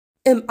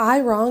Am I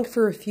wrong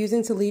for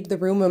refusing to leave the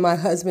room when my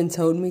husband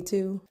told me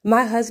to?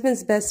 My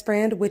husband's best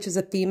friend, which is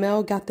a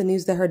female, got the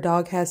news that her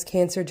dog has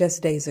cancer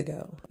just days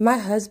ago. My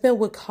husband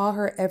would call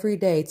her every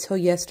day till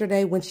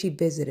yesterday when she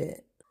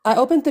visited. I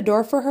opened the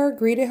door for her,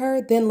 greeted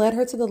her, then led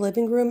her to the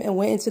living room and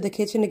went into the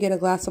kitchen to get a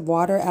glass of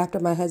water after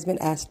my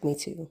husband asked me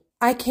to.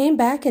 I came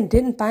back and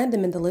didn't find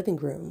them in the living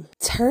room.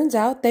 Turns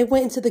out they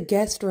went into the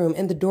guest room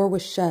and the door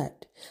was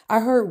shut.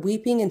 I heard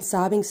weeping and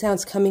sobbing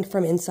sounds coming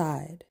from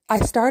inside. I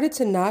started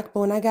to knock,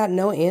 but when I got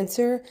no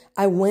answer,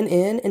 I went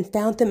in and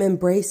found them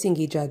embracing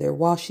each other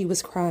while she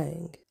was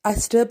crying. I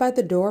stood by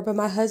the door, but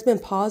my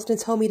husband paused and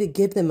told me to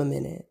give them a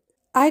minute.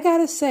 I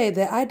gotta say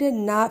that I did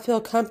not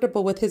feel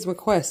comfortable with his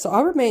request, so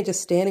I remained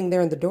just standing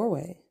there in the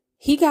doorway.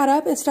 He got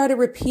up and started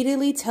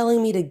repeatedly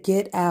telling me to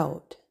get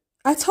out.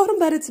 I told him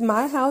that it's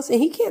my house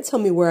and he can't tell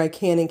me where I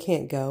can and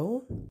can't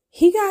go.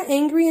 He got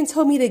angry and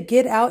told me to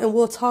get out and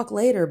we'll talk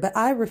later, but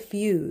I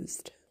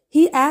refused.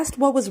 He asked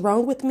what was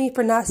wrong with me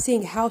for not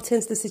seeing how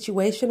tense the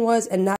situation was and not